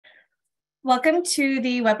Welcome to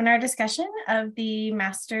the webinar discussion of the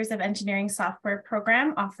Masters of Engineering Software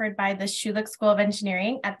program offered by the Schulich School of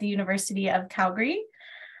Engineering at the University of Calgary.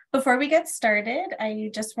 Before we get started, I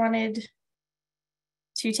just wanted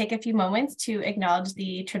to take a few moments to acknowledge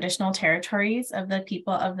the traditional territories of the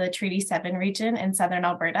people of the Treaty 7 region in southern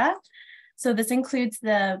Alberta. So this includes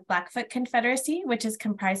the Blackfoot Confederacy, which is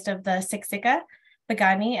comprised of the Siksika,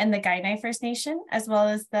 Piikani, and the Kainai First Nation, as well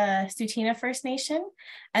as the Tsuut'ina First Nation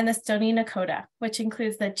and the Stoney Nakoda, which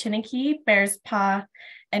includes the Chiniki, Bearspaw,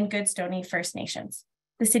 and Goodstoney First Nations.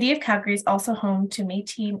 The city of Calgary is also home to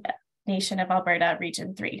Métis Nation of Alberta,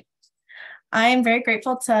 Region 3. I am very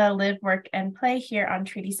grateful to live, work, and play here on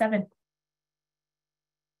Treaty 7.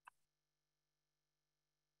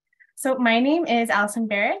 So my name is Allison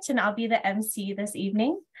Barrett, and I'll be the MC this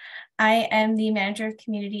evening. I am the Manager of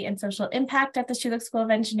Community and Social Impact at the Schulich School of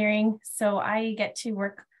Engineering, so I get to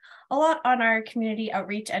work a lot on our community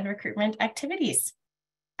outreach and recruitment activities.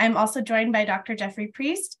 I'm also joined by Dr. Jeffrey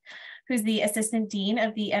Priest, who's the Assistant Dean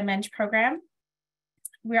of the MEng program.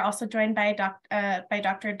 We're also joined by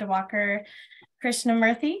Dr. Diwakar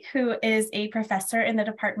Krishnamurthy, who is a professor in the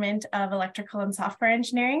Department of Electrical and Software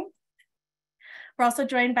Engineering. We're also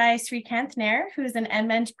joined by Srikanth Nair, who's an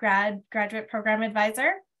MEng graduate program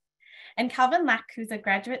advisor, and Calvin Lack, who's a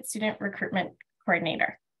graduate student recruitment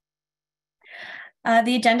coordinator.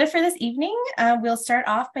 The agenda for this evening, we'll start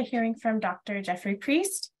off by hearing from Dr. Jeffrey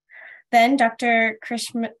Priest. Then Dr.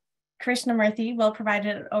 Krishnamurthy will provide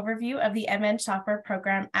an overview of the MEng software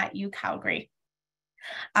program at U Calgary.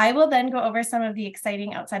 I will then go over some of the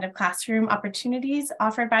exciting outside of classroom opportunities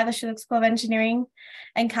offered by the Schulich School of Engineering,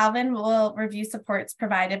 and Calvin will review supports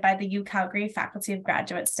provided by the U Calgary Faculty of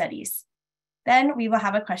Graduate Studies. Then we will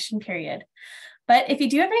have a question period. But if you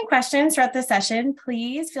do have any questions throughout the session,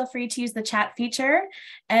 please feel free to use the chat feature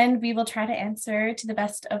and we will try to answer to the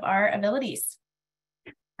best of our abilities.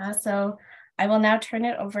 So I will now turn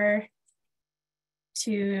it over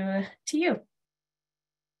to you.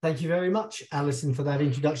 Thank you very much, Alison, for that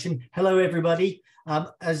introduction. Hello, everybody.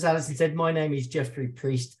 As Alison said, my name is Jeffrey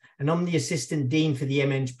Priest, and I'm the Assistant Dean for the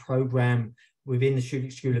MEng program within the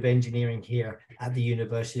Schulich School of Engineering here at the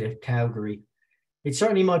University of Calgary. It's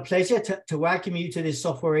certainly my pleasure to welcome you to this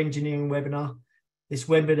software engineering webinar. This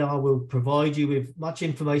webinar will provide you with much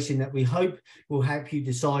information that we hope will help you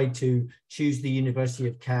decide to choose the University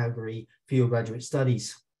of Calgary for your graduate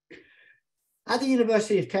studies. At the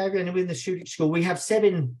University of Calgary and within the Schulich School, we have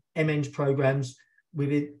 7 MEng programs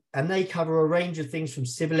with it, and they cover a range of things from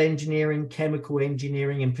civil engineering, chemical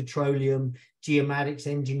engineering and petroleum, geomatics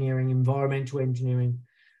engineering, environmental engineering,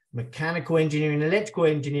 mechanical engineering, electrical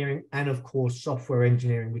engineering, and of course, software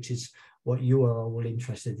engineering, which is what you are all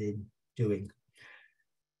interested in doing.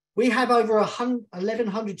 We have over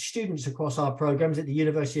 1,100 students across our programs at the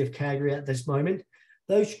University of Calgary at this moment.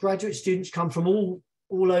 Those graduate students come from all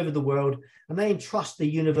over the world, and they entrust the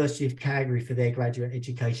University of Calgary for their graduate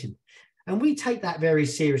education. And we take that very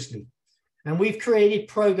seriously. And we've created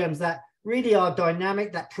programs that really are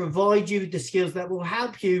dynamic, that provide you the skills that will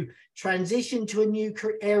help you transition to a new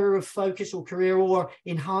area of focus or career, or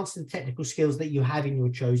enhance the technical skills that you have in your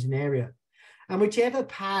chosen area. And whichever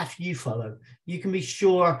path you follow, you can be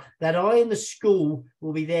sure that I and the school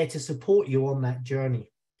will be there to support you on that journey.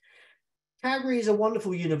 Calgary is a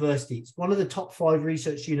wonderful university. It's one of the top 5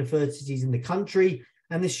 research universities in the country,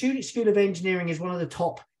 and the Schulich School of Engineering is one of the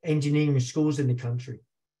top engineering schools in the country.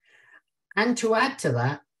 And to add to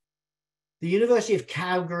that, the University of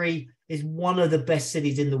Calgary is one of the best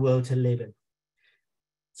cities in the world to live in.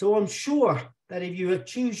 So I'm sure that if you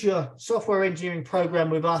choose your software engineering program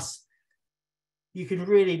with us, you can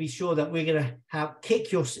really be sure that we're going to help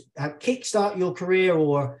kickstart your career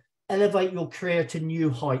or elevate your career to new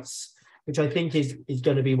heights, which I think is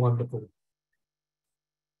going to be wonderful.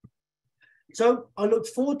 So I look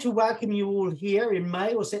forward to welcoming you all here in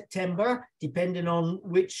May or September, depending on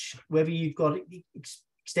whether you've got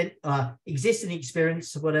existing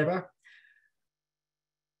experience or whatever.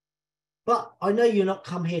 But I know you're not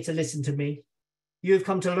come here to listen to me. You have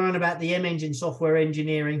come to learn about the MEng in software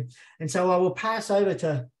engineering. And so I will pass over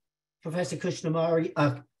to Professor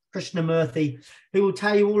Krishnamurthy, who will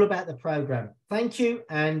tell you all about the program. Thank you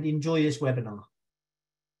and enjoy this webinar.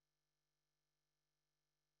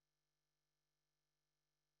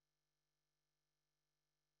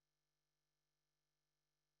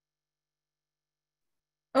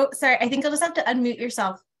 Oh, sorry, I think you'll just have to unmute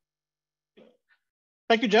yourself.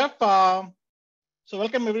 Thank you, Jeff. So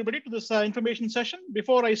welcome everybody to this information session.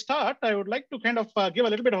 Before I start, I would like to kind of give a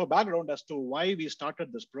little bit of a background as to why we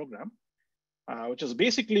started this program, which is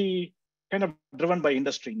basically kind of driven by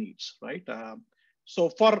industry needs, right? So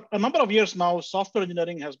for a number of years now, software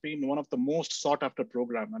engineering has been one of the most sought after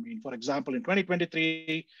program. I mean, for example, in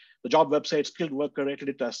 2023, the job website Skilled Worker rated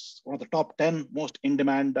it as one of the top 10 most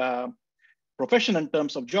in-demand profession in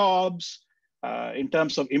terms of jobs, in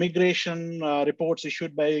terms of immigration reports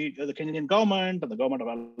issued by the Canadian government and the government of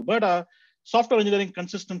Alberta. Software engineering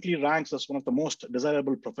consistently ranks as one of the most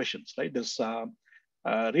desirable professions, right? There's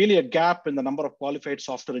really a gap in the number of qualified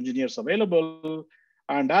software engineers available.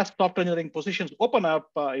 And as software engineering positions open up,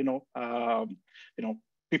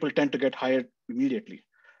 people tend to get hired immediately.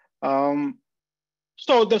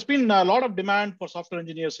 So there's been a lot of demand for software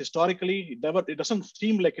engineers historically. It doesn't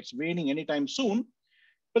seem like it's waning anytime soon.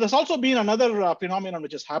 But there's also been another phenomenon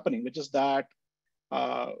which is happening, which is that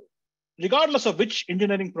regardless of which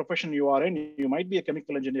engineering profession you are in, you might be a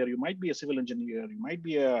chemical engineer, you might be a civil engineer, you might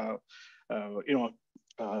be a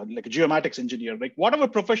like a geomatics engineer. Like whatever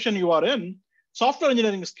profession you are in, software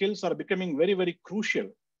engineering skills are becoming very, very crucial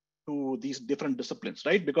to these different disciplines,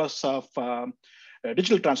 right? Because of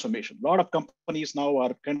digital transformation. A lot of companies now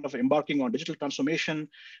are kind of embarking on digital transformation,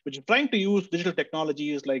 which is trying to use digital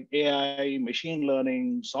technologies like AI, machine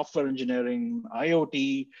learning, software engineering,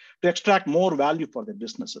 IoT to extract more value for their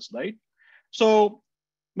businesses, right? So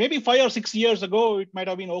maybe 5 or 6 years ago, it might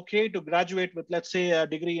have been okay to graduate with, let's say, a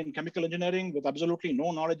degree in chemical engineering with absolutely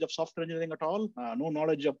no knowledge of software engineering at all, no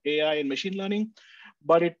knowledge of AI and machine learning.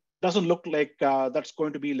 But it doesn't look like that's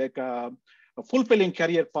going to be like a fulfilling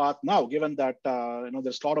career path now, given that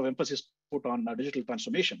there's a lot of emphasis put on digital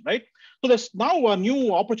transformation, right? So there's now a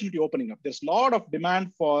new opportunity opening up. There's a lot of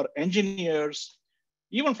demand for engineers,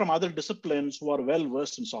 even from other disciplines who are well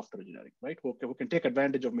versed in software engineering, right? Who can take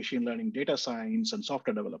advantage of machine learning, data science, and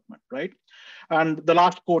software development, right? And the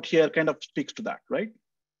last quote here kind of speaks to that, right?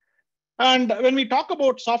 And when we talk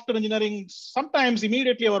about software engineering, sometimes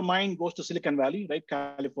immediately our mind goes to Silicon Valley, right?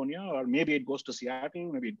 California, or maybe it goes to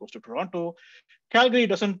Seattle, maybe it goes to Toronto. Calgary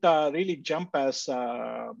doesn't really jump as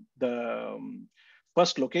the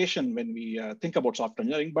first location when we think about software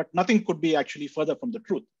engineering, but nothing could be actually further from the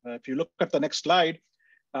truth. If you look at the next slide,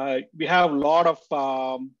 we have a lot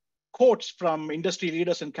of quotes from industry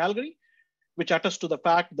leaders in Calgary, which attest to the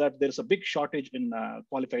fact that there's a big shortage in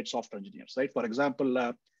qualified software engineers, right? For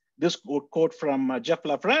example, this quote from Jeff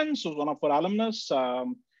LaFrance, who's one of our alumnus,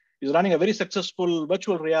 is running a very successful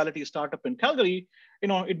virtual reality startup in Calgary.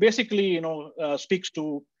 It basically, speaks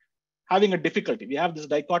to having a difficulty. We have this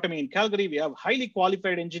dichotomy in Calgary. We have highly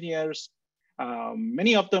qualified engineers,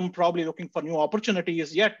 many of them probably looking for new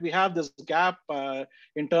opportunities, yet we have this gap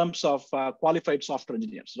in terms of qualified software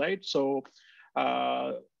engineers, right? So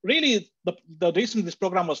really, the reason this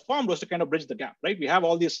program was formed was to kind of bridge the gap, right? We have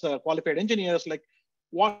all these qualified engineers, like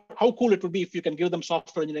how cool it would be if you can give them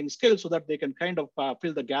software engineering skills so that they can kind of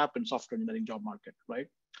fill the gap in software engineering job market, right?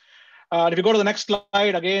 If you go to the next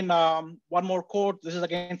slide, again, one more quote. This is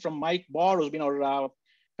again from Mike Barr, who's been our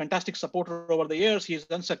fantastic supporter over the years. He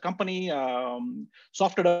runs a company,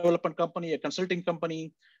 software development company, a consulting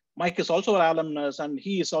company. Mike is also an alumnus, and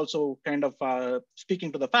he is also kind of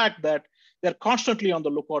speaking to the fact that they're constantly on the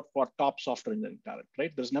lookout for top software engineering talent,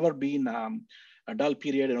 right? There's never been a dull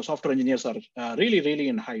period. Software engineers are really, really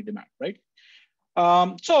in high demand, right?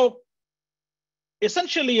 So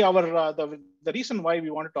essentially, the reason why we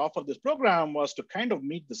wanted to offer this program was to kind of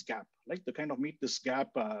meet this gap,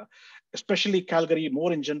 especially Calgary,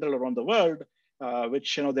 more in general around the world,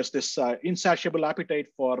 which there's this insatiable appetite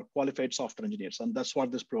for qualified software engineers, and that's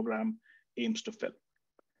what this program aims to fill.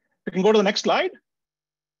 We can go to the next slide.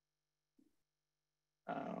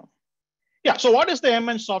 Yeah, so what is the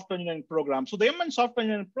MEng software engineering program? So the MEng software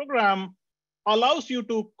engineering program allows you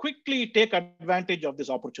to quickly take advantage of this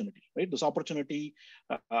opportunity, right? This opportunity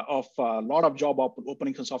of a lot of job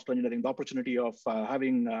openings in software engineering, the opportunity of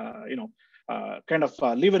having, kind of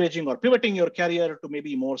leveraging or pivoting your career to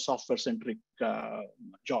maybe more software-centric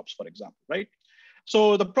jobs, for example, right?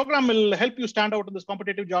 So the program will help you stand out in this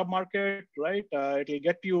competitive job market, right?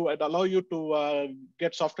 It'll allow you to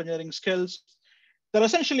get software engineering skills. There are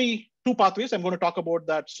essentially two pathways. I'm going to talk about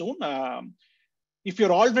that soon. If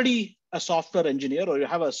you're already a software engineer or you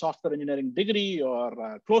have a software engineering degree or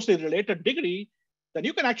a closely related degree, then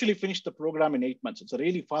you can actually finish the program in 8 months. It's a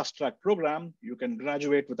really fast track program. You can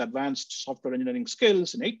graduate with advanced software engineering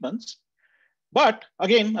skills in 8 months. But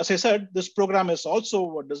again, as I said, this program is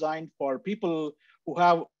also designed for people who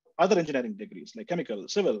have other engineering degrees like chemical,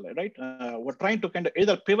 civil, right? We're trying to kind of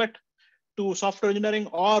either pivot to software engineering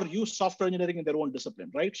or use software engineering in their own discipline,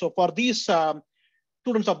 right? So for these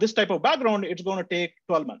students of this type of background, it's going to take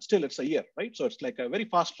 12 months. Still, it's a year, right? So it's like a very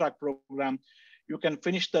fast track program. you can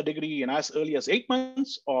finish the degree in as early as 8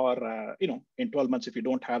 months or, in 12 months if you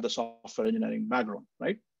don't have the software engineering background,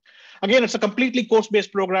 right? Again, it's a completely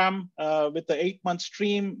course-based program. With the 8-month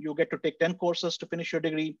stream, you get to take 10 courses to finish your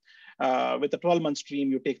degree. With the 12-month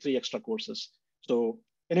stream, you take 3 extra courses. So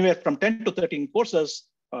anywhere from 10 to 13 courses,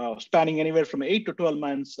 spanning anywhere from 8 to 12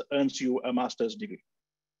 months earns you a master's degree,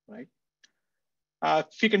 right?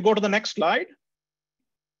 If you can go to the next slide.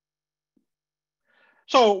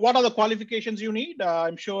 So what are the qualifications you need?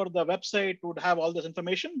 I'm sure the website would have all this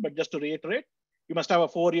information, but just to reiterate, you must have a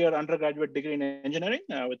 4-year undergraduate degree in engineering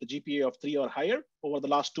with a GPA of 3 or higher over the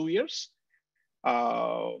last 2 years.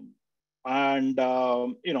 As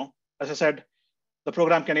I said, the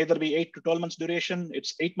program can either be 8 to 12 months duration.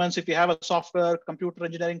 It's 8 months if you have a software, computer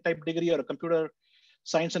engineering type degree or a computer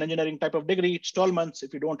science and engineering type of degree. It's 12 months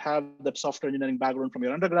if you don't have that software engineering background from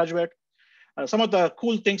your undergraduate. Some of the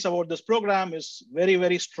cool things about this program is very,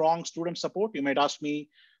 very strong student support. You might ask me,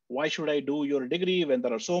 why should I do your degree when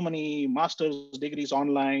there are so many master's degrees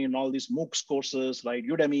online, all these MOOCs courses, like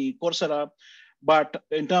Udemy, Coursera. But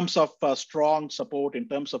in terms of strong support, in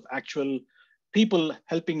terms of actual people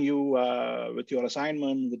helping you with your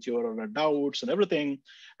assignment, with your doubts and everything,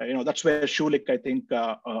 that's where Schulich, I think,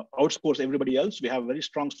 outscores everybody else. We have very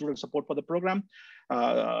strong student support for the program.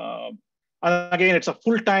 And again, it's a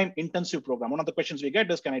full-time intensive program. One of the questions we get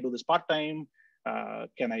is, can I do this part-time?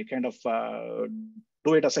 Can I kind of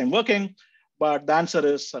do it as I'm working? But the answer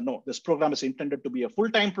is no. This program is intended to be a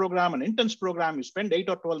full-time program, an intense program. You spend 8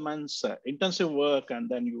 or 12 months, intensive work, and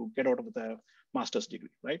then you get out with a master's degree,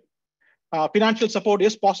 right? Financial support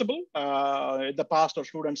is possible. In the past, our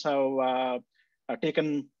students have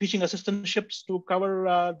taken teaching assistantships to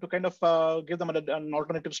cover, to kind of give them an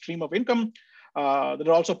alternative stream of income. There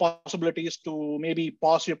are also possibilities to maybe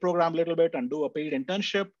pause your program a little bit and do a paid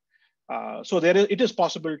internship. So it is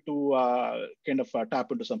possible to kind of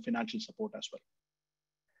tap into some financial support as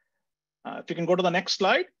well. If you can go to the next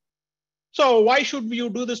slide. So why should you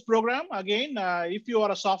do this program? Again, if you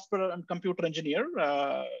are a software and computer engineer,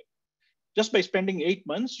 just by spending 8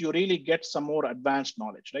 months, you really get some more advanced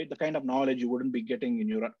knowledge, right? The kind of knowledge you wouldn't be getting in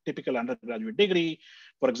your typical undergraduate degree.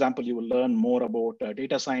 For example, you will learn more about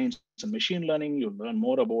data science and machine learning. You'll learn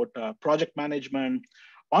more about project management,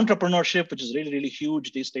 entrepreneurship, which is really, really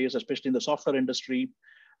huge these days, especially in the software industry.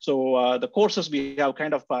 So the courses we have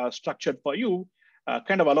kind of structured for you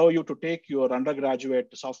kind of allow you to take your undergraduate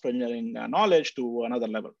software engineering knowledge to another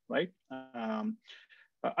level, right?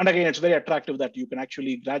 And again, it's very attractive that you can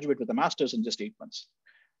actually graduate with a master's in just 8 months.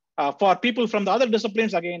 For people from the other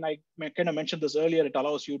disciplines, again, I kind of mentioned this earlier, it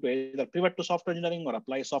allows you to either pivot to software engineering or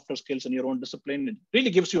apply software skills in your own discipline. It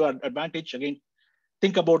really gives you an advantage. Again,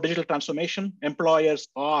 think about digital transformation. Employers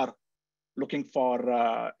are looking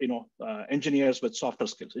for engineers with software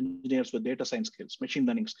skills, engineers with data science skills, machine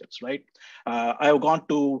learning skills, right? I've gone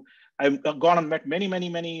and met many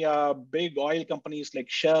big oil companies like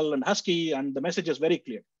Shell and Husky, and the message is very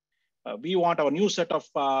clear. We want our new set of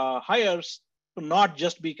hires to not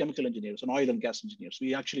just be chemical engineers and oil and gas engineers.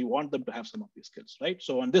 We actually want them to have some of these skills, right?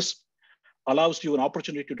 So, and this allows you an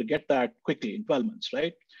opportunity to get that quickly in 12 months,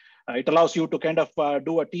 right? It allows you to kind of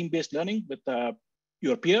do a team-based learning with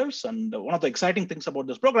your peers. And one of the exciting things about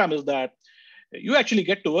this program is that you actually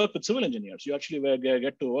get to work with civil engineers. You actually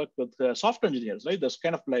get to work with software engineers, right? There's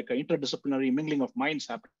kind of like an interdisciplinary mingling of minds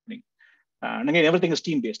happening. And again, everything is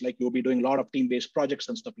team-based. Like you'll be doing a lot of team-based projects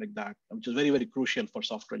and stuff like that, which is very, very crucial for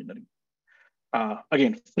software engineering.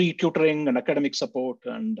 Again, free tutoring and academic support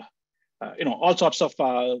and, all sorts of,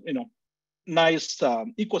 nice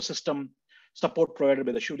ecosystem support provided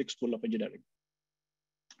by the Schulich School of Engineering.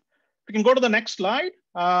 We can go to the next slide.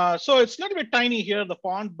 So it's a little bit tiny here, the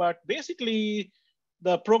font, but basically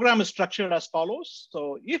the program is structured as follows.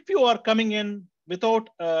 So if you are coming in without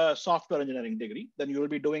a software engineering degree, then you will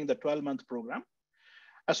be doing the 12-month program.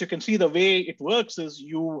 As you can see, the way it works is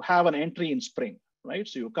you have an entry in spring, right?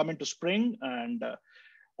 So you come into spring, and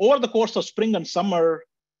over the course of spring and summer,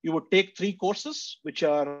 you would take 3 courses, which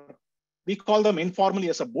are, we call them informally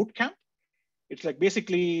as a boot camp. It's like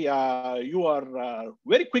basically you are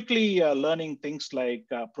very quickly learning things like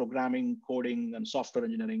programming, coding, and software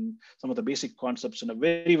engineering, some of the basic concepts in a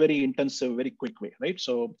very, very intensive, very quick way, right?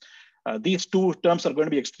 So these 2 terms are going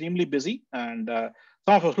to be extremely busy. And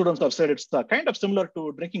some of our students have said it's kind of similar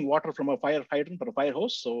to drinking water from a fire hydrant or a fire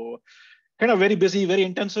hose. So kind of very busy, very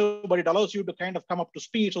intensive, but it allows you to kind of come up to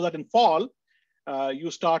speed so that in fall,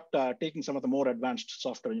 you start taking some of the more advanced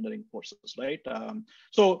software engineering courses, right?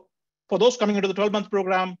 So for those coming into the 12-month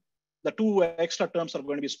program, the 2 extra terms are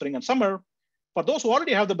going to be spring and summer. For those who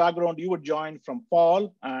already have the background, you would join from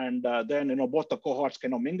fall, and then both the cohorts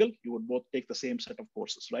kind of mingle. You would both take the same set of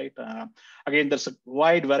courses, right? Again, there's a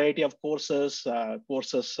wide variety of courses,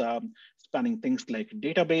 spanning things like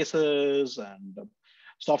databases and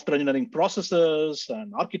software engineering processes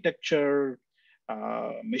and architecture,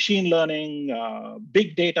 machine learning,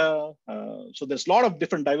 big data. So there's a lot of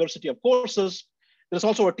different diversity of courses. There's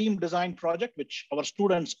also a team design project, which our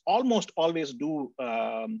students almost always do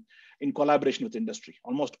in collaboration with industry.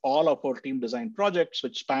 Almost all of our team design projects,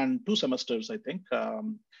 which span 2 semesters, I think,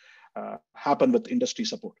 happen with industry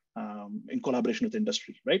support in collaboration with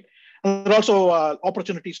industry, right? And there are also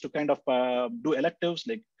opportunities to kind of do electives,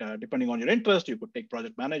 like depending on your interest, you could take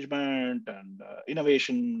project management and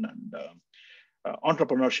innovation and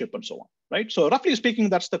entrepreneurship and so on, right? So roughly speaking,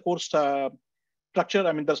 that's the course structure.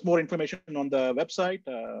 I mean, there's more information on the website,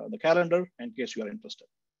 the calendar, in case you are interested.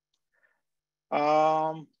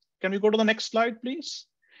 Can we go to the next slide, please?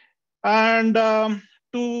 And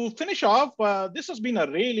to finish off, this has been a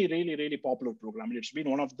really popular program. It's been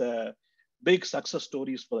one of the big success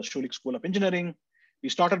stories for the Schulich School of Engineering. We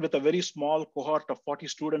started with a very small cohort of 40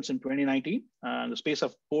 students in 2019. In the space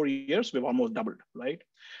of 4 years, we've almost doubled, right?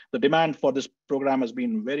 The demand for this program has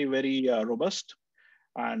been very robust.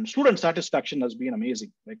 And student satisfaction has been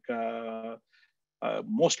amazing. Like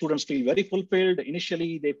most students feel very fulfilled.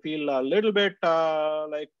 Initially, they feel a little bit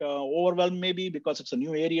overwhelmed maybe because it's a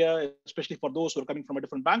new area, especially for those who are coming from a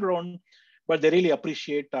different background. But they really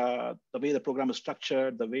appreciate the way the program is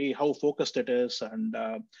structured, the way how focused it is, and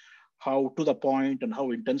how to the point and how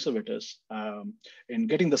intensive it is in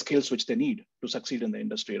getting the skills which they need to succeed in the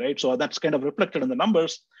industry, right? So that's kind of reflected in the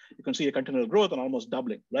numbers. You can see a continual growth and almost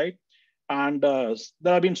doubling, right? And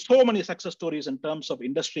there have been so many success stories in terms of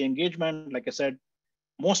industry engagement. Like I said,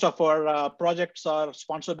 most of our projects are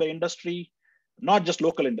sponsored by industry, not just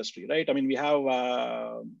local industry, right? I mean, we have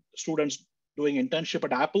students doing internship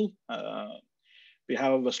at Apple. We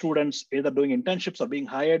have students either doing internships or being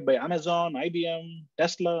hired by Amazon, IBM,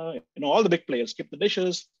 Tesla, all the big players, skip the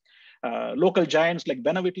dishes. Local giants like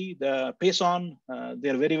Benavity, the Payson,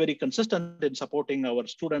 they're very consistent in supporting our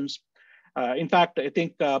students. In fact, I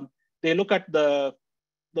think they look at the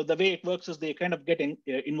way it works is they kind of get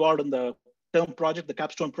involved in the term project, the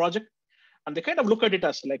capstone project, and they kind of look at it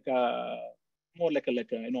as like more like a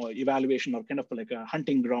evaluation or kind of like a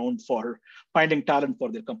hunting ground for finding talent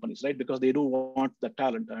for their companies, right? Because they do want the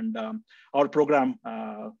talent, and our program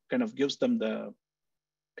kind of gives them the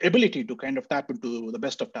ability to kind of tap into the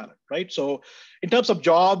best of talent, right? So in terms of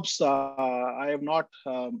jobs, I have not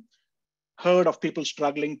heard of people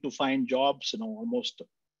struggling to find jobs. Almost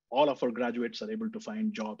all of our graduates are able to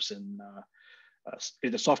find jobs in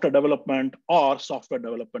either software development or software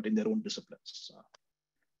development in their own disciplines.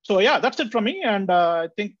 So yeah, that's it from me. And I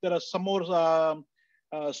think there are some more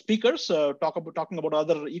speakers talking about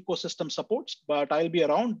other ecosystem supports, but I'll be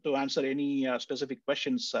around to answer any specific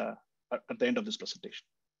questions at the end of this presentation.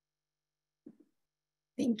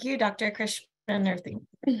 Thank you, Dr. Krishnan.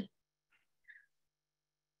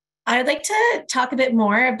 I'd like to talk a bit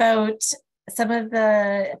more about some of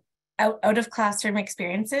the out of classroom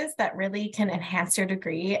experiences that really can enhance your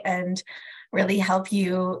degree and really help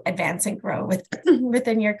you advance and grow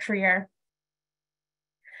within your career.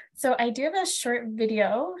 So I do have a short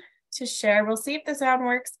video to share. We'll see if the sound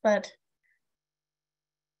works, but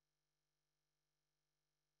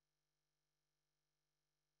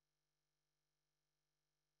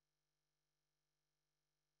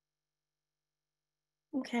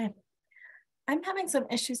okay. I'm having some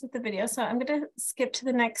issues with the video, so I'm going to skip to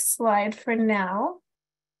the next slide for now.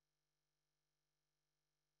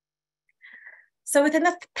 So within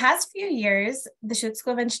the past few years, the Schulich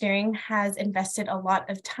School of Engineering has invested a lot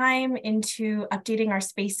of time into updating our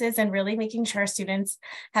spaces and really making sure our students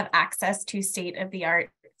have access to state-of-the-art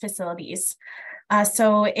facilities.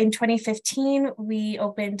 So in 2015, we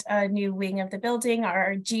opened a new wing of the building,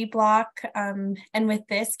 our G block, and with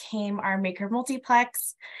this came our Maker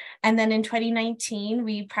Multiplex. And then in 2019,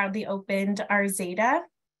 we proudly opened our Zeta.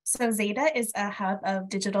 So Zeta is a hub of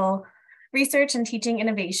digital research and teaching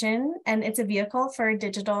innovation, and it's a vehicle for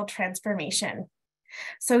digital transformation.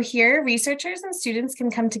 So here, researchers and students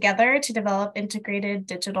can come together to develop integrated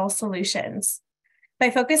digital solutions. By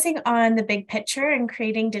focusing on the big picture and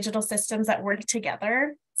creating digital systems that work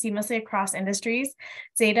together seamlessly across industries,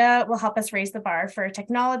 Zeta will help us raise the bar for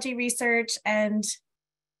technology research and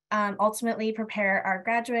ultimately prepare our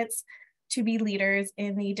graduates to be leaders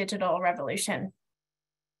in the digital revolution.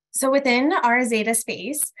 So within our Zeta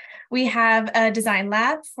space, we have a design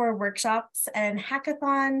lab for workshops and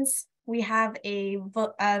hackathons. We have a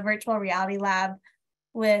virtual reality lab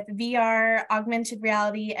with VR, augmented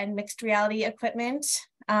reality, and mixed reality equipment,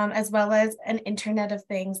 as well as an Internet of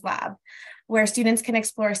Things lab, where students can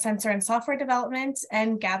explore sensor and software development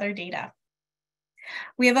and gather data.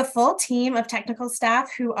 We have a full team of technical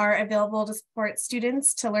staff who are available to support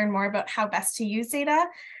students to learn more about how best to use data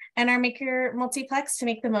and our Maker Multiplex to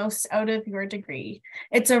make the most out of your degree.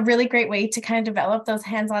 It's a really great way to kind of develop those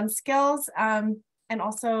hands-on skills and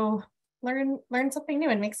also learn something new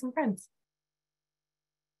and make some friends.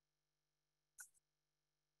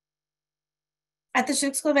 At the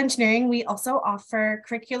Schulich School of Engineering, we also offer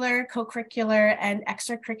curricular, co-curricular, and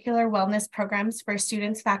extracurricular wellness programs for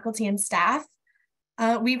students, faculty, and staff.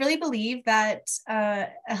 We really believe that a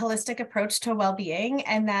holistic approach to well-being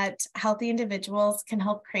and that healthy individuals can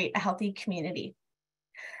help create a healthy community.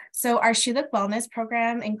 So our Schulich Wellness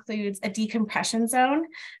program includes a decompression zone.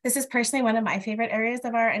 This is personally one of my favorite areas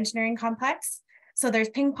of our engineering complex. So there's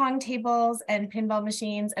ping pong tables and pinball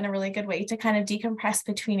machines and a really good way to kind of decompress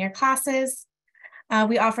between your classes.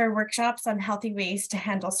 We offer workshops on healthy ways to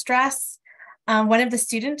handle stress. One of the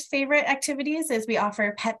student favorite activities is we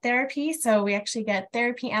offer pet therapy. So we actually get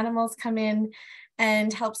therapy animals come in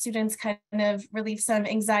and help students kind of relieve some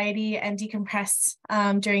anxiety and decompress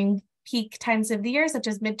during peak times of the year, such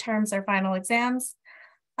as midterms or final exams.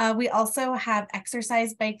 We also have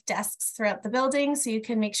exercise bike desks throughout the building, so you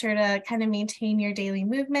can make sure to kind of maintain your daily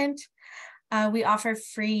movement. We offer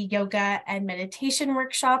free yoga and meditation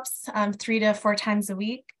workshops 3 to 4 times a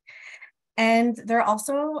week. And there are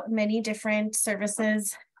also many different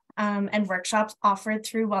services and workshops offered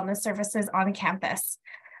through wellness services on campus.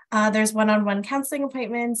 There's one-on-one counseling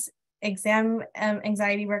appointments, exam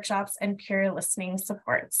anxiety workshops, and peer listening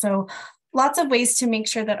support. So lots of ways to make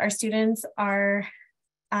sure that our students are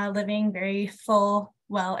living very full,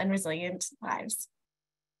 well, and resilient lives.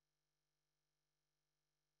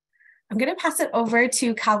 I'm going to pass it over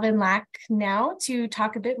to Calvin Lack now to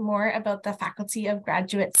talk a bit more about the Faculty of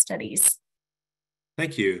Graduate Studies.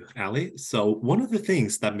 Thank you, Ali. So one of the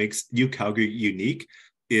things that makes UCalgary unique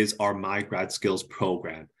is our My Grad Skills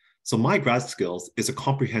program. So My Grad Skills is a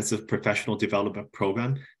comprehensive professional development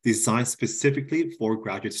program designed specifically for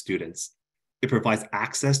graduate students. It provides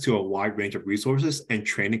access to a wide range of resources and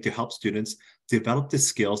training to help students develop the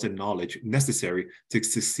skills and knowledge necessary to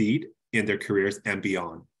succeed in their careers and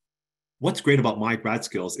beyond. What's great about My Grad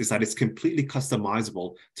Skills is that it's completely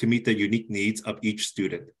customizable to meet the unique needs of each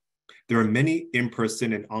student. There are many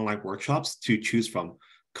in-person and online workshops to choose from,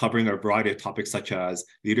 covering a variety of topics such as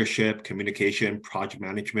leadership, communication, project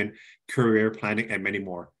management, career planning, and many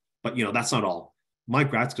more. But that's not all. My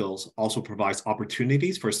Grad Skills also provides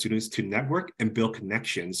opportunities for students to network and build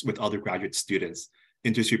connections with other graduate students,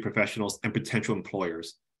 industry professionals, and potential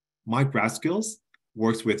employers. My Grad Skills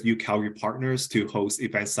works with UCalgary partners to host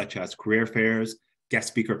events such as career fairs, guest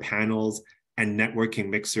speaker panels, and networking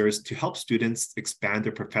mixers to help students expand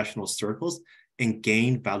their professional circles and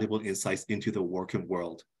gain valuable insights into the working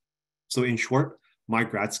world. So in short, My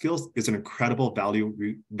Grad Skills is an incredible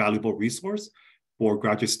valuable resource for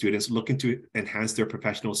graduate students looking to enhance their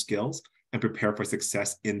professional skills and prepare for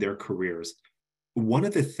success in their careers. One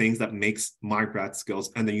of the things that makes My Grad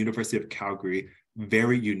Skills and the University of Calgary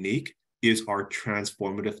very unique is our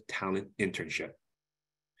transformative talent internship.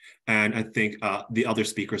 And I think the other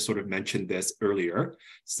speakers sort of mentioned this earlier.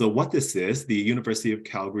 So what this is, the University of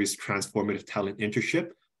Calgary's Transformative Talent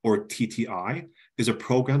Internship, or TTI, is a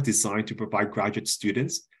program designed to provide graduate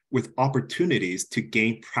students with opportunities to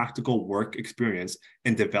gain practical work experience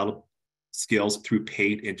and develop skills through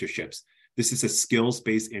paid internships. This is a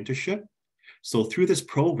skills-based internship. So through this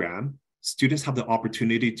program, students have the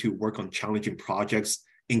opportunity to work on challenging projects,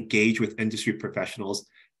 engage with industry professionals,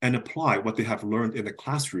 and apply what they have learned in the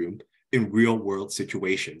classroom in real-world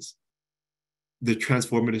situations. The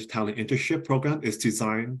Transformative Talent Internship program is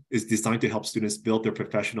designed to help students build their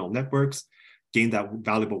professional networks, gain that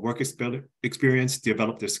valuable work experience,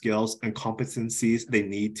 develop their skills and competencies they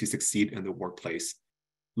need to succeed in the workplace.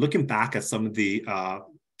 Looking back at some of the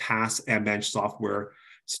past MEng software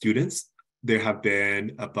students, there have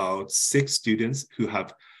been about 6 students who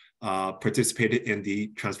have participated in the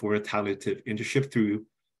Transformative Talent Internship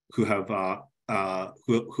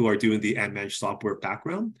who are doing the MEng software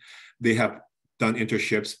background. They have done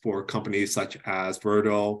internships for companies such as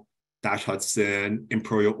Verdo, Dash Hudson,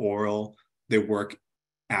 Imperial Oral. They work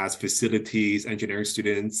as facilities engineering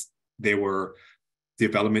students. They were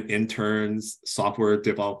development interns, software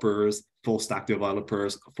developers, full stack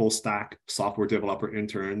developers, full stack software developer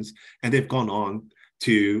interns, and they've gone on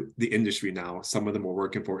to the industry now. Some of them are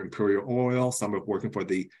working for Imperial Oil, some are working for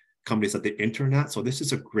the companies at the internet. So this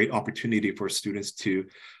is a great opportunity for students to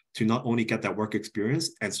to not only get that work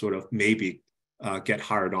experience and sort of maybe get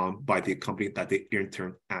hired on by the company that they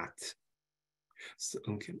intern at. So,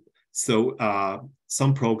 okay. So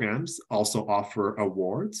some programs also offer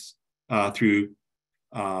awards through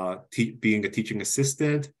being a teaching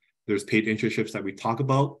assistant. There's paid internships that we talk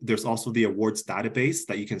about. There's also the awards database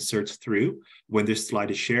that you can search through. When this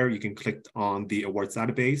slide is shared, you can click on the awards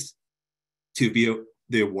database to view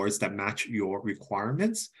the awards that match your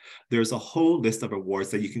requirements. There's a whole list of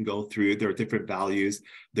awards that you can go through. There are different values,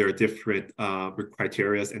 there are different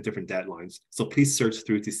criteria and different deadlines. So please search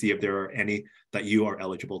through to see if there are any that you are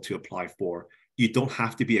eligible to apply for. You don't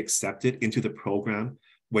have to be accepted into the program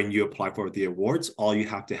when you apply for the awards. All you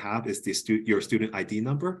have to have is your student ID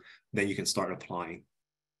number, then you can start applying.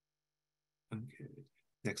 Okay,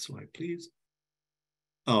 next slide, please.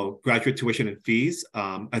 Oh, graduate tuition and fees.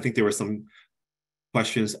 I think there were some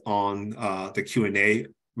questions on the Q&A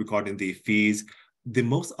regarding the fees. The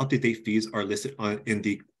most up-to-date fees are listed in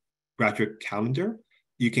the graduate calendar.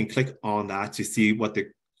 You can click on that to see what the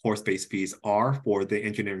course-based fees are for the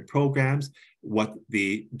engineering programs, what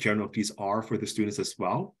the general fees are for the students as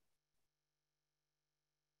well.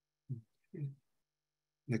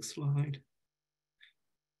 Next slide.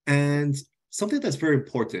 And something that's very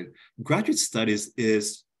important, graduate studies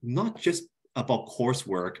is not just about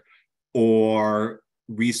coursework or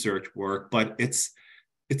research work, but it's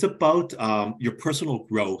about your personal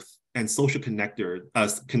growth and social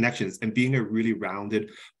connections and being a really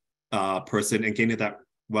rounded person and gaining that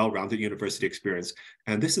well-rounded university experience.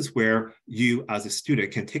 And this is where you as a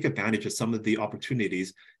student can take advantage of some of the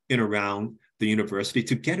opportunities in around the university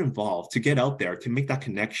to get involved, to get out there, to make that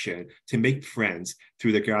connection, to make friends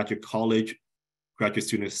through the graduate college, graduate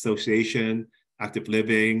student association, active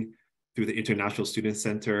living, through the International Student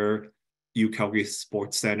Center, UCalgary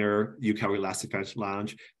Sports Center, UCalgary Last Defense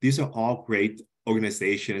Lounge. These are all great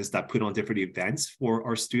organizations that put on different events for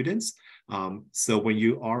our students. So when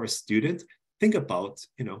you are a student, think about,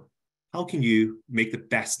 how can you make the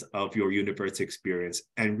best of your university experience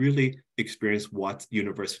and really experience what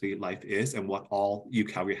university life is and what all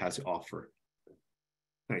UCalgary has to offer.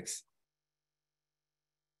 Thanks.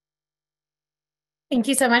 Thank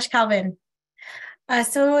you so much, Calvin.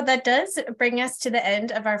 So that does bring us to the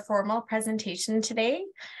end of our formal presentation today.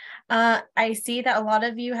 I see that a lot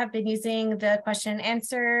of you have been using the question and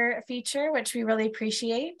answer feature, which we really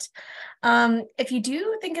appreciate. If you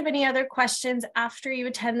do think of any other questions after you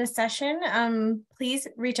attend the session, please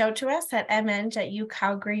reach out to us at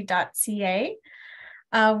meng@ucalgary.ca.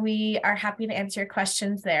 We are happy to answer your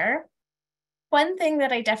questions there. One thing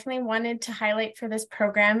that I definitely wanted to highlight for this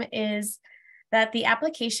program is that the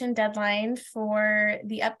application deadline for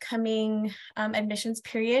the upcoming admissions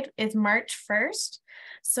period is March 1st.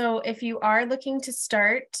 So if you are looking to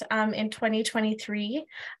start in 2023,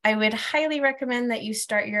 I would highly recommend that you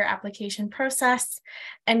start your application process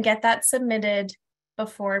and get that submitted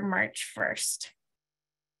before March 1st.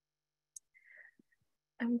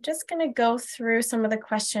 I'm just going to go through some of the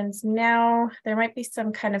questions now. There might be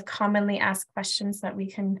some kind of commonly asked questions that we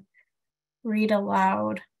can read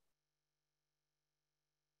aloud.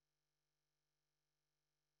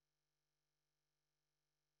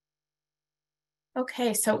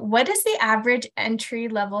 Okay, so what is the average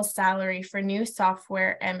entry-level salary for new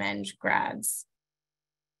software MEng grads?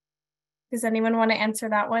 Does anyone want to answer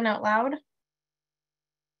that one out loud?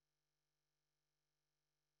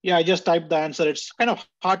 Yeah, I just typed the answer. It's kind of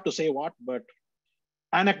hard to say what, but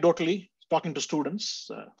anecdotally, talking to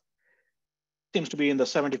students, seems to be in the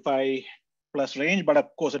 75 plus range, but of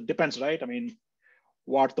course it depends, right? I mean,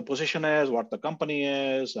 what the position is, what the company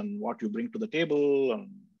is, and what you bring to the table. And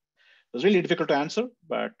it's really difficult to answer,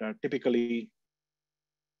 but typically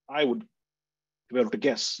I would be able to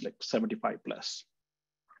guess like 75 plus.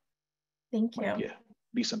 Thank you. Might be a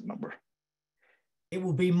decent number. It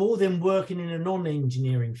will be more than working in a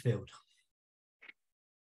non-engineering field.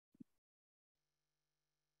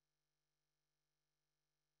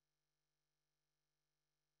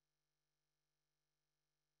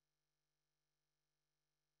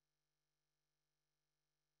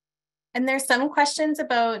 And there's some questions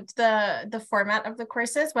about the format of the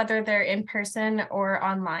courses, whether they're in person or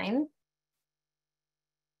online.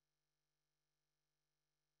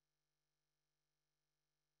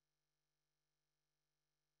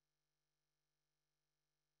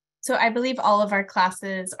 So I believe all of our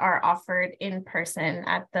classes are offered in person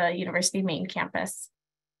at the University main campus.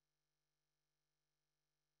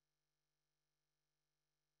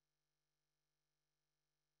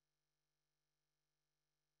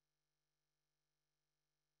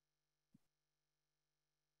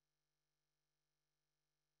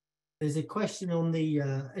 There's a question on the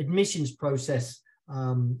admissions process.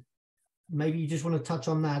 Maybe you just want to touch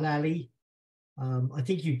on that, Ali. I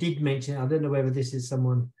think you did mention it. I don't know whether this is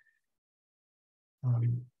someone.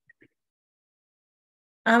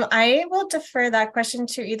 I will defer that question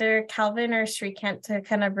to either Calvin or Shrikant to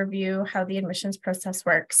kind of review how the admissions process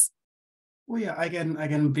works. Oh yeah, I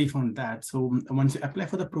can brief on that. So once you apply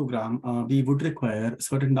for the program, we would require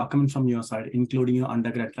certain documents from your side, including your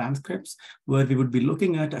undergrad transcripts, where we would be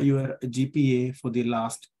looking at your GPA for the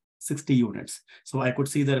last 60 units. So I could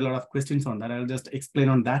see there are a lot of questions on that. I'll just explain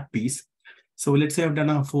on that piece. So let's say I've done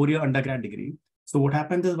a 4-year undergrad degree. So what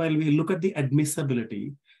happens is while we look at the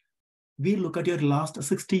admissibility, we look at your last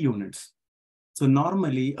 60 units. So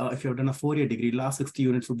normally, if you've done a 4-year degree, last 60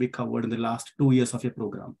 units would be covered in the last 2 years of your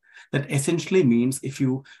program. That essentially means if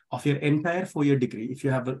you, of your entire 4-year degree, if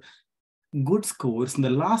you have a good scores in the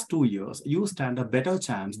last 2 years, you stand a better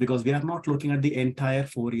chance because we are not looking at the entire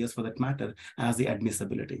 4 years for that matter as the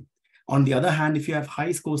admissibility. On the other hand, if you have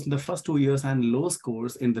high scores in the first 2 years and low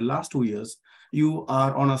scores in the last 2 years, you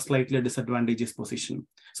are on a slightly disadvantageous position.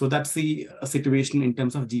 So that's the situation in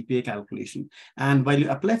terms of GPA calculation. And while you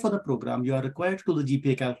apply for the program, you are required to do the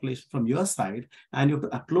GPA calculation from your side, and you have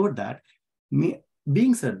to upload that.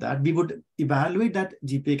 Being said that, we would evaluate that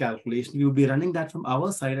GPA calculation. We would be running that from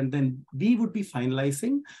our side, and then we would be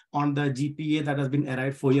finalizing on the GPA that has been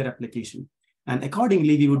arrived for your application. And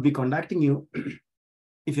accordingly, we would be contacting you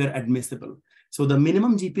if you're admissible. So the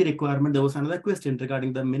minimum GPA requirement, there was another question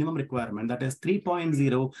regarding the minimum requirement, that is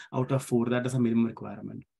 3.0 out of 4, that is a minimum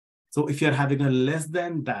requirement. So if you're having a less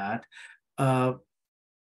than that,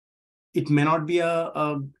 it may not be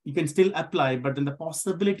you can still apply, but then the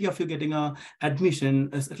possibility of you getting a admission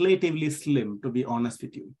is relatively slim, to be honest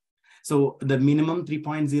with you. So the minimum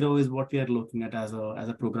 3.0 is what we are looking at as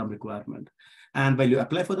a program requirement. And while you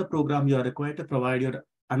apply for the program, you are required to provide your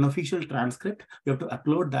unofficial transcript. You have to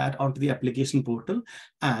upload that onto the application portal.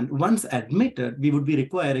 And once admitted, we would be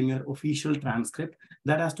requiring your official transcript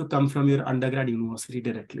that has to come from your undergrad university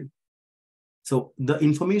directly. So the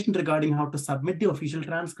information regarding how to submit the official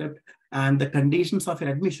transcript and the conditions of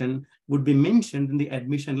your admission would be mentioned in the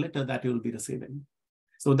admission letter that you will be receiving.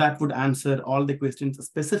 So that would answer all the questions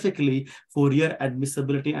specifically for your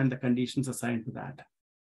admissibility and the conditions assigned to that.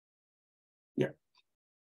 Yeah.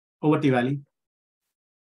 Over to you, Ali.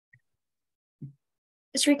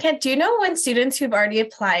 Shrikant, do you know when students who've already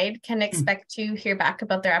applied can expect to hear back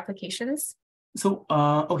about their applications? So,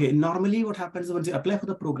 okay, normally what happens is once you apply for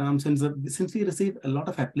the program, since we receive a lot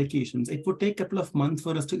of applications, it would take a couple of months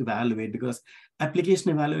for us to evaluate, because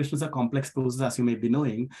application evaluations are complex process, as you may be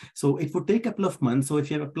knowing. So it would take a couple of months. So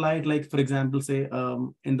if you have applied, like, for example, say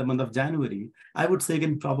in the month of January, I would say you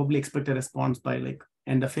can probably expect a response by like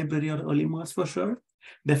end of February or early March for sure.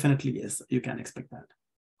 Definitely, yes, you can expect that.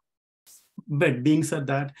 But being said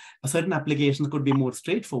that, certain applications could be more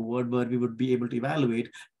straightforward, where we would be able to evaluate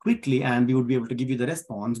quickly and we would be able to give you the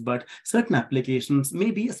response, but certain applications may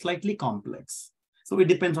be slightly complex. So it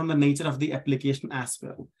depends on the nature of the application as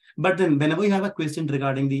well. But then whenever you have a question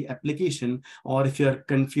regarding the application, or if you're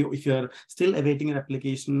confused, if you're still awaiting an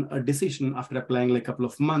application, a decision after applying like a couple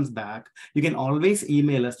of months back, you can always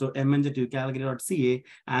email us to meng@ucalgary.ca,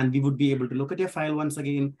 and we would be able to look at your file once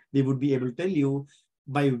again. We would be able to tell you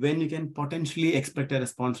by when you can potentially expect a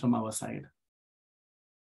response from our side.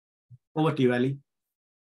 Over to you, Ali.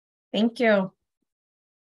 Thank you.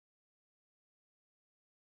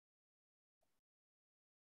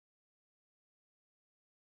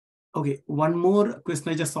 Okay, one more question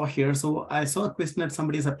I just saw here. So I saw a question that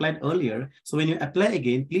somebody has applied earlier. So when you apply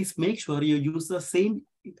again, please make sure you use the same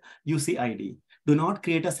UC ID. Do not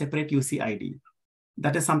create a separate UC ID.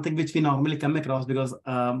 That is something which we normally come across, because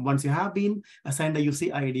once you have been assigned a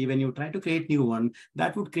UC ID, when you try to create new one,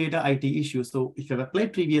 that would create an IT issue. So if you have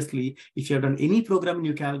applied previously, if you have done any program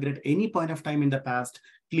in UCalgary at any point of time in the past,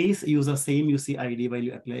 please use the same UC ID while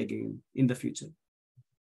you apply again in the future.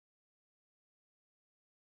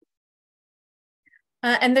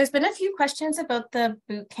 And there's been a few questions about the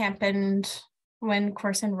boot camp and when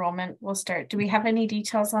course enrollment will start. Do we have any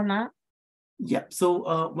details on that? Yeah,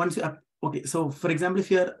 so once you okay, so for example,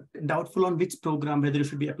 if you're doubtful on which program, whether you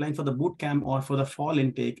should be applying for the boot camp or for the fall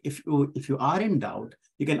intake, if you are in doubt,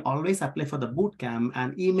 you can always apply for the boot camp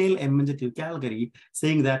and email MEng@ucalgary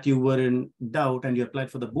saying that you were in doubt and you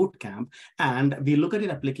applied for the boot camp. And we look at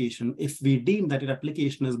your application. If we deem that your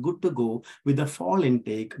application is good to go with the fall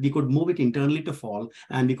intake, we could move it internally to fall,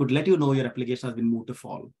 and we could let you know your application has been moved to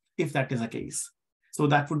fall, if that is the case. So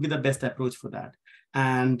that would be the best approach for that.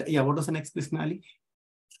 And yeah, what was the next question, Ali?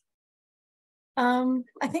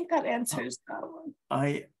 I think that answers that one.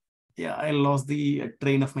 Yeah, I lost the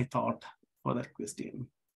train of my thought for that question.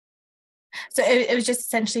 So it was just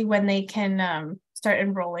essentially when they can start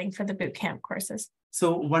enrolling for the boot camp courses.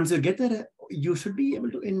 So once you get there, you should be able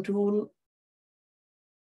to enroll.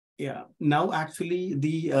 Yeah, now actually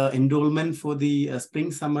the enrollment for the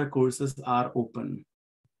spring summer courses are open.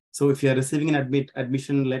 So if you're receiving an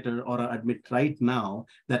admission letter or an admit right now,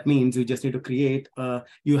 that means you just need to create,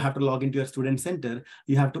 you have to log into your student center.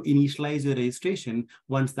 You have to initialize your registration.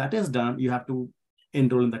 Once that is done, you have to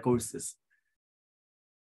enroll in the courses.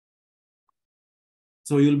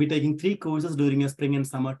 So you'll be taking 3 courses during your spring and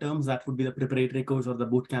summer terms. That would be the preparatory course or the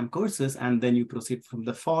bootcamp courses. And then you proceed from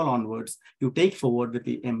the fall onwards. You take forward with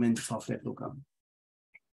the MEng software program.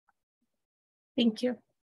 Thank you.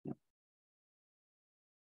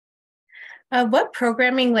 What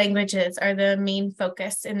programming languages are the main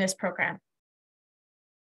focus in this program?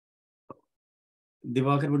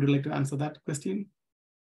 Divakar, would you like to answer that question?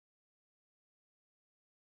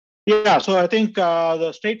 Yeah, so I think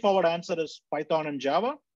the straightforward answer is Python and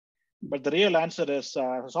Java. But the real answer is,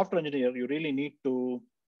 as a software engineer, you really need to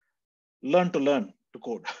learn to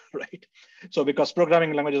code, right? So because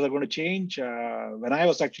programming languages are going to change. When I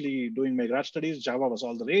was actually doing my grad studies, Java was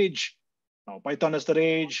all the rage. Now Python is the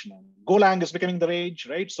rage. Now Golang is becoming the rage,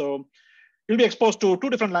 right? So you'll be exposed to 2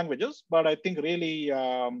 different languages, but I think really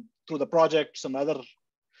through the projects and other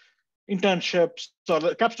internships, so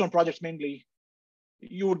the capstone projects mainly,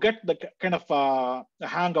 you would get the kind of a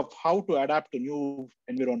hang of how to adapt to new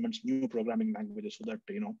environments, new programming languages, so that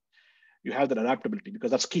you have that adaptability, because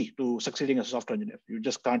that's key to succeeding as a software engineer. You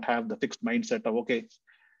just can't have the fixed mindset of, okay,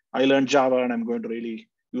 I learned Java and I'm going to really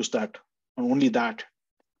use that and only that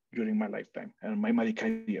during my lifetime and my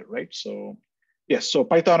career, right? So yes, so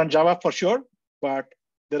Python and Java for sure, but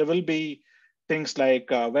there will be things like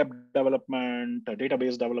web development,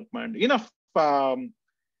 database development, enough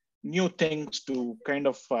new things to kind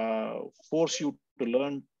of force you to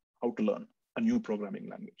learn how to learn a new programming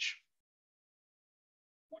language.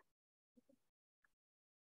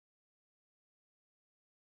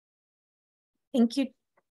 Thank you.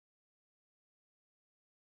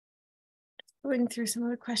 Going through some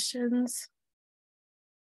of the questions.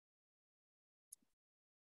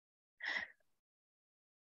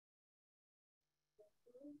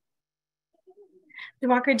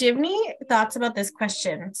 Walker, do you have any thoughts about this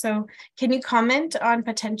question? So can you comment on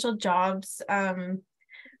potential jobs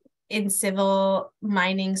in civil,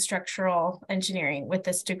 mining, structural engineering with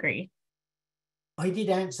this degree? I did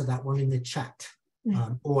answer that one in the chat,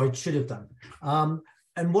 or I should have done.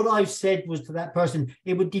 And what I've said was to that person,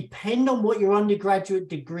 it would depend on what your undergraduate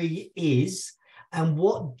degree is and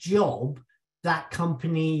what job that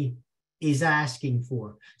company is asking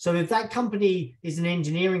for. So if that company is an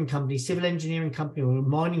engineering company, civil engineering company or a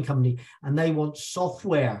mining company, and they want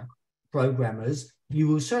software programmers, you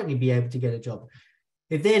will certainly be able to get a job.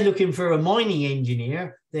 If they're looking for a mining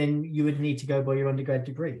engineer, then you would need to go by your undergrad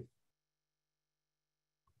degree.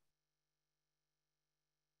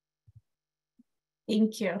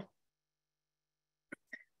 Thank you.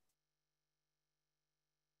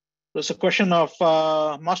 There's a question of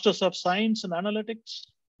Masters of Science and Analytics.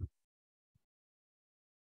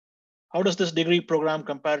 How does this degree program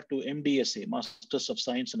compare to MDSA, Masters of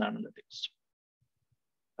Science and Analytics?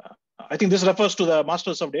 I think this refers to the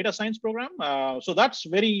Masters of Data Science program. So that's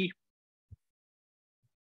very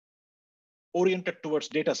oriented towards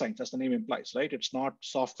data science, as the name implies, right? It's not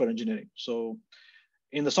software engineering. So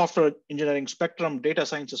in the software engineering spectrum, data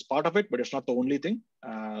science is part of it, but it's not the only thing.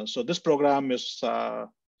 So this program is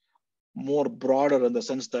more broader in the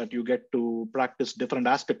sense that you get to practice different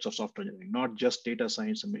aspects of software engineering, not just data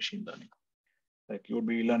science and machine learning. Like you would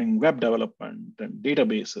be learning web development and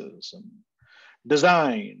databases and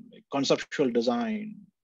design, like conceptual design,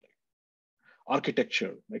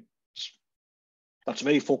 architecture. Like that's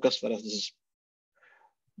very focused, whereas this is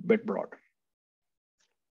a bit broad.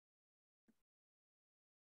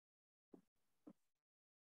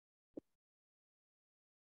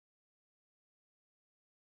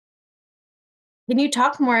 Can you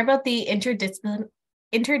talk more about the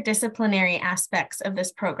interdisciplinary aspects of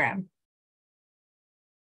this program?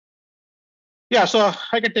 Yeah, so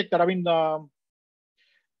I can take that. I mean,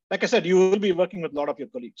 like I said, you will be working with a lot of your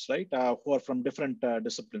colleagues, right? Who are from different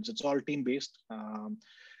disciplines. It's all team-based.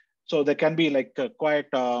 So there can be like quite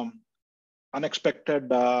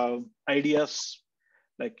unexpected ideas.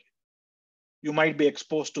 Like you might be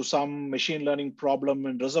exposed to some machine learning problem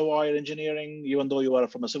in reservoir engineering, even though you are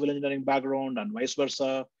from a civil engineering background, and vice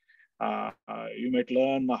versa. You might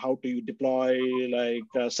learn how to deploy like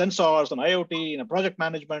sensors and IoT in a project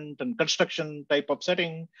management and construction type of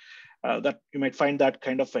setting. that you might find that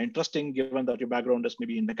kind of interesting, given that your background is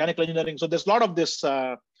maybe in mechanical engineering. So there's a lot of this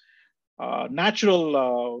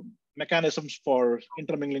natural mechanisms for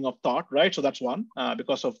intermingling of thought, right? So that's one,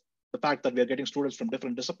 because of the fact that we are getting students from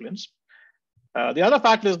different disciplines. The other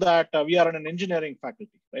fact is that we are in an engineering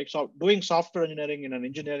faculty, right? So doing software engineering in an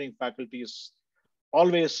engineering faculty is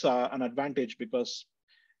always an advantage, because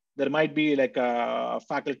there might be like a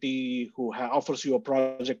faculty who offers you a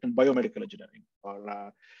project in biomedical engineering,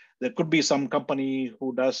 or there could be some company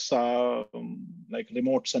who does like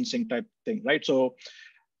remote sensing type thing, right? So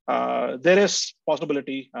there is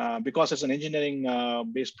possibility, because it's an engineering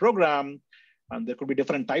based program, and there could be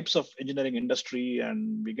different types of engineering industry,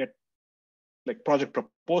 and we get like project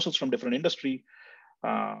proposals from different industry.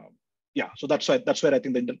 Yeah, so that's where I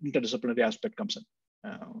think the interdisciplinary aspect comes in.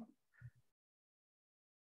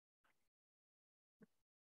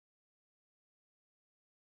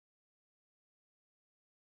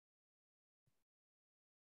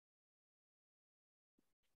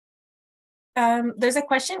 There's a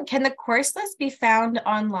question, can the course list be found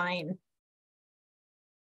online?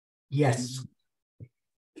 Yes.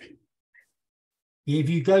 If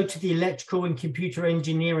you go to the electrical and computer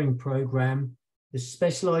engineering program, the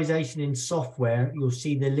specialization in software, you'll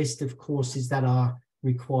see the list of courses that are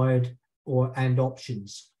required and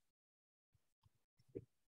options.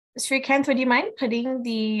 Srikanth, would you mind putting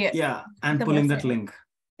the... Yeah, I'm pulling that link.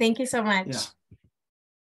 Thank you so much. Yeah.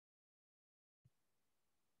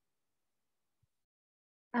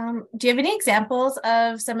 Do you have any examples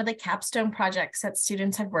of some of the capstone projects that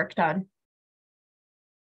students have worked on?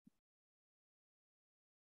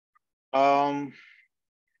 I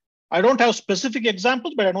don't have specific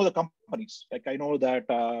examples, but I know the companies. Like I know that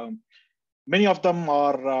many of them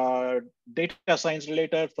are data science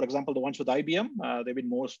related. For example, the ones with IBM, they've been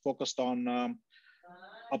most focused on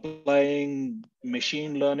applying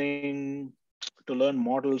machine learning to learn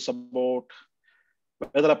models about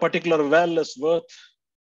whether a particular well is worth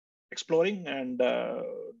exploring and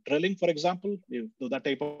drilling, for example, that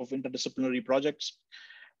type of interdisciplinary projects.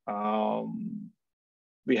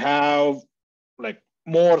 We have like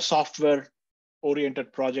more software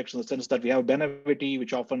oriented projects, in the sense that we have Benevity,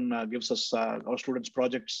 which often gives us our students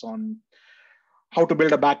projects on how to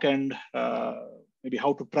build a backend, maybe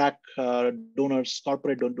how to track donors,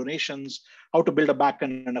 corporate donations, how to build a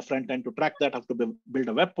backend and a front end to track that, how to build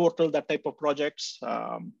a web portal, that type of projects.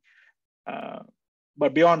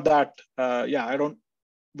 But beyond that, yeah,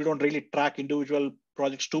 we don't really track individual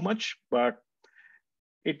projects too much, but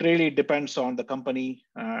it really depends on the company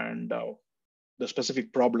and the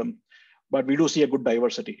specific problem. But we do see a good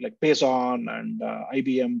diversity, like Payson and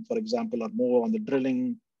IBM, for example, are more on the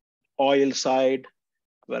drilling oil side,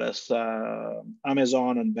 whereas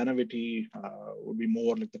Amazon and Benevity would be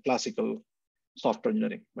more like the classical software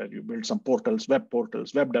engineering, where you build some portals, web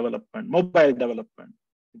development, mobile development,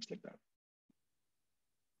 things like that.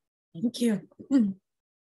 Thank you.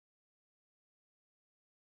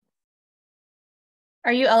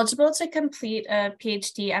 Are you eligible to complete a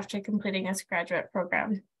PhD after completing this graduate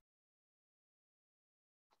program?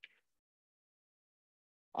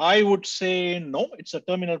 I would say no, it's a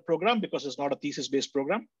terminal program because it's not a thesis-based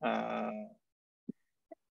program.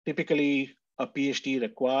 Typically, a PhD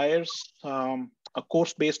requires a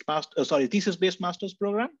course-based thesis-based master's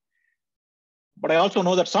program. But I also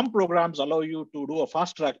know that some programs allow you to do a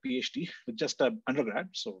fast-track PhD with just an undergrad.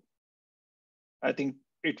 So I think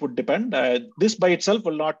it would depend. This by itself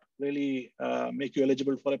will not really make you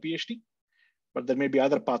eligible for a PhD, but there may be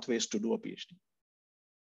other pathways to do a PhD.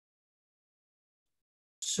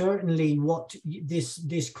 Certainly, what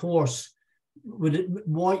this course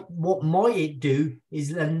what might it do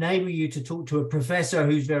is enable you to talk to a professor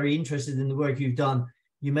who's very interested in the work you've done.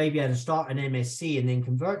 You may be able to start an MSc and then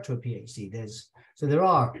convert to a PhD. So there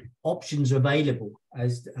are options available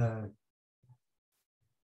as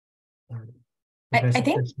I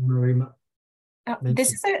think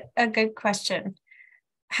this is a good question.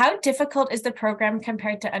 How difficult is the program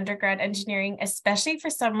compared to undergrad engineering, especially for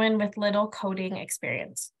someone with little coding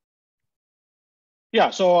experience?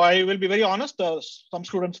 Yeah, so I will be very honest. Some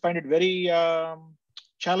students find it very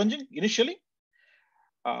challenging initially,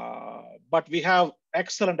 but we have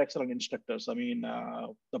excellent instructors. I mean,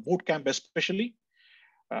 the boot camp especially,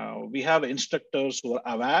 we have instructors who are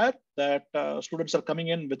aware that students are coming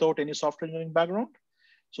in without any software engineering background.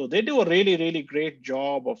 So they do a really great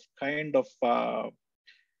job of kind of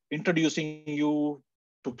introducing you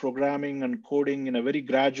to programming and coding in a very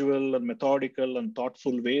gradual and methodical and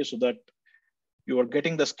thoughtful way, so that you are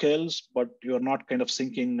getting the skills, but you're not kind of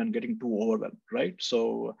sinking and getting too overwhelmed, right?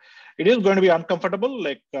 So it is going to be uncomfortable,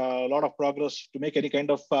 like a lot of progress to make any kind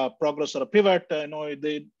of progress or a pivot.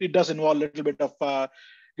 It does involve a little bit of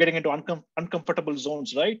getting into uncomfortable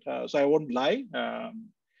zones, right? So I won't lie.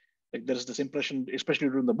 Like there is this impression, especially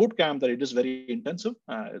during the boot camp, that it is very intensive.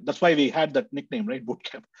 That's why we had that nickname, right? Boot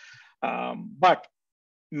camp. But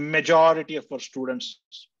majority of our students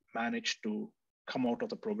managed to come out of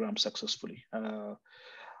the program successfully.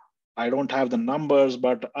 I don't have the numbers,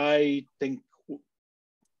 but I think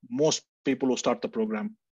most people who start the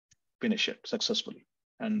program finish it successfully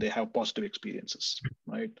and they have positive experiences,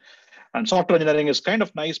 right? And software engineering is kind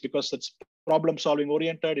of nice because it's problem solving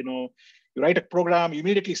oriented. You write a program, you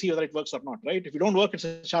immediately see whether it works or not, right? If you don't work, it's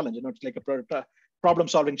a challenge. It's like a problem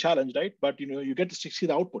solving challenge, right? But you get to see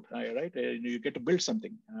the output, right? You get to build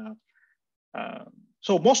something.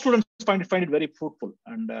 So most students find it very fruitful.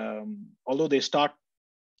 And although they start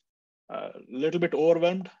a little bit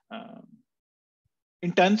overwhelmed,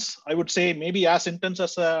 intense, I would say maybe as intense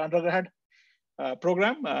as an undergrad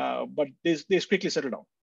program, but they quickly settle down.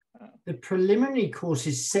 The preliminary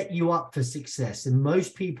courses set you up for success, and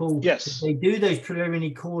most people, yes, if they do those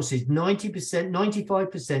preliminary courses, 90%,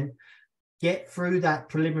 95% get through that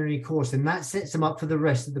preliminary course, and that sets them up for the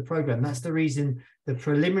rest of the program. That's the reason the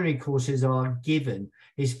preliminary courses are given,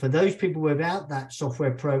 is for those people without that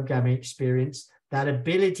software programming experience, that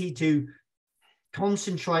ability to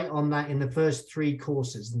concentrate on that in the first 3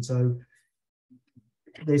 courses. And so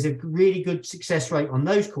there's a really good success rate on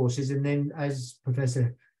those courses. And then, as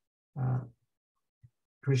Professor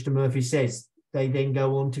Krishna Murphy says, they then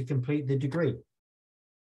go on to complete the degree.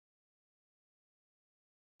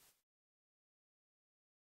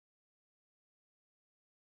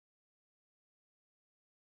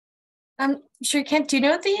 Sure, Kent, do you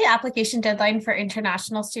know the application deadline for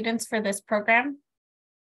international students for this program?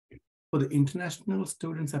 For the international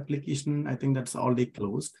students application, I think that's already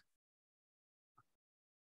closed.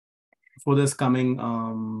 For this coming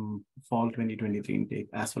fall 2023 intake,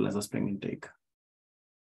 as well as a spring intake.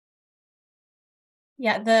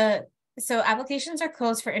 Yeah, so applications are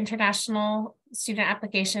closed for international student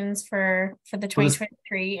applications for the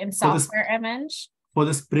 2023 in software MEng. For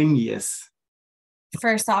the spring, yes.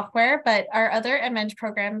 For software, but our other MEng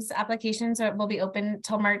programs applications will be open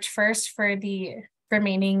till March 1st for the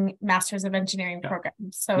remaining Masters of Engineering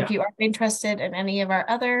programs. So if you are interested in any of our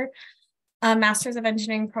other Masters of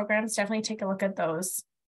Engineering programs, definitely take a look at those.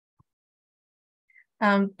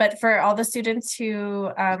 But for all the students who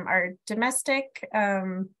are domestic,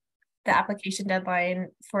 the application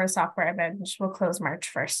deadline for software MEng will close March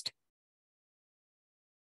 1st.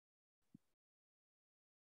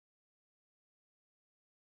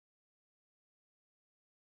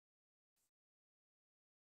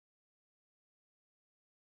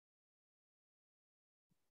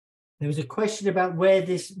 There was a question about whether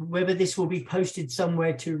this will be posted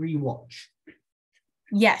somewhere to rewatch.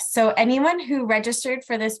 Yes, so anyone who registered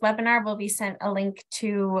for this webinar will be sent a link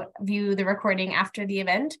to view the recording after the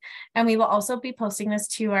event. And we will also be posting this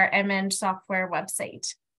to our MEng software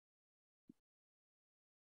website.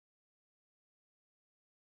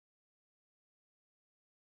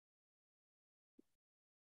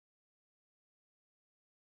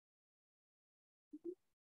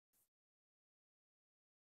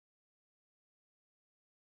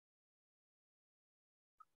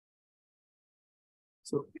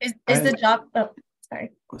 So is the job,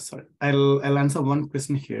 sorry. Oh, sorry, I'll answer one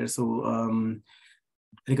question here. So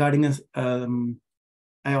regarding us,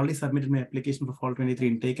 I already submitted my application for fall 23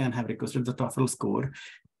 intake and have requested the TOEFL score.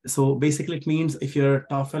 So basically it means if your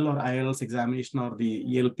TOEFL or IELTS examination or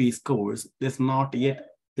the ELP scores is not yet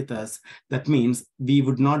with us, that means we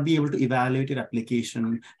would not be able to evaluate your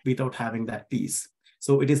application without having that piece.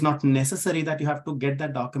 So it is not necessary that you have to get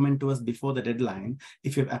that document to us before the deadline.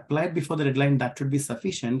 If you've applied before the deadline, that should be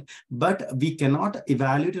sufficient, but we cannot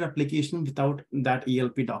evaluate your application without that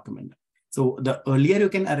ELP document. So the earlier you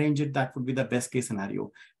can arrange it, that would be the best case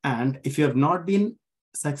scenario. And if you have not been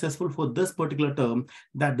successful for this particular term,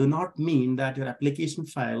 that do not mean that your application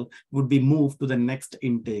file would be moved to the next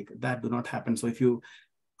intake. That do not happen. So if you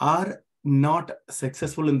are not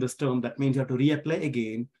successful in this term, that means you have to reapply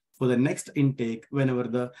again for the next intake whenever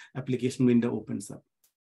the application window opens up.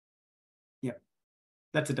 Yeah,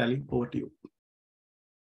 that's it, Ali. Over to you.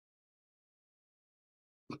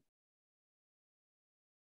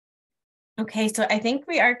 Okay, so I think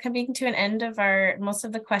we are coming to an end of most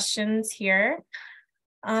of the questions here.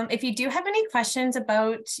 If you do have any questions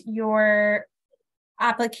about your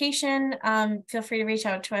application, feel free to reach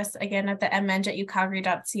out to us again at the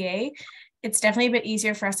meng@ucalgary.ca. it's definitely a bit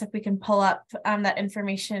easier for us if we can pull up that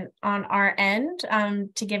information on our end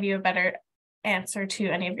to give you a better answer to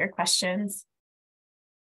any of your questions.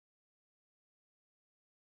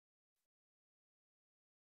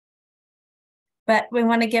 But we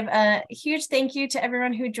want to give a huge thank you to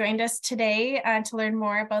everyone who joined us today to learn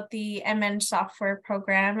more about the MEng software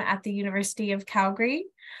program at the University of Calgary.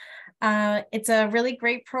 It's a really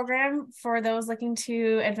great program for those looking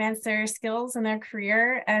to advance their skills in their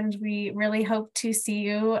career, and we really hope to see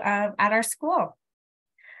you at our school.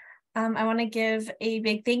 I want to give a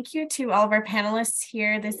big thank you to all of our panelists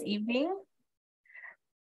here this evening.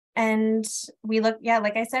 And we look,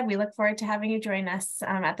 like I said, we look forward to having you join us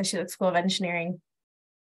at the Schulich School of Engineering.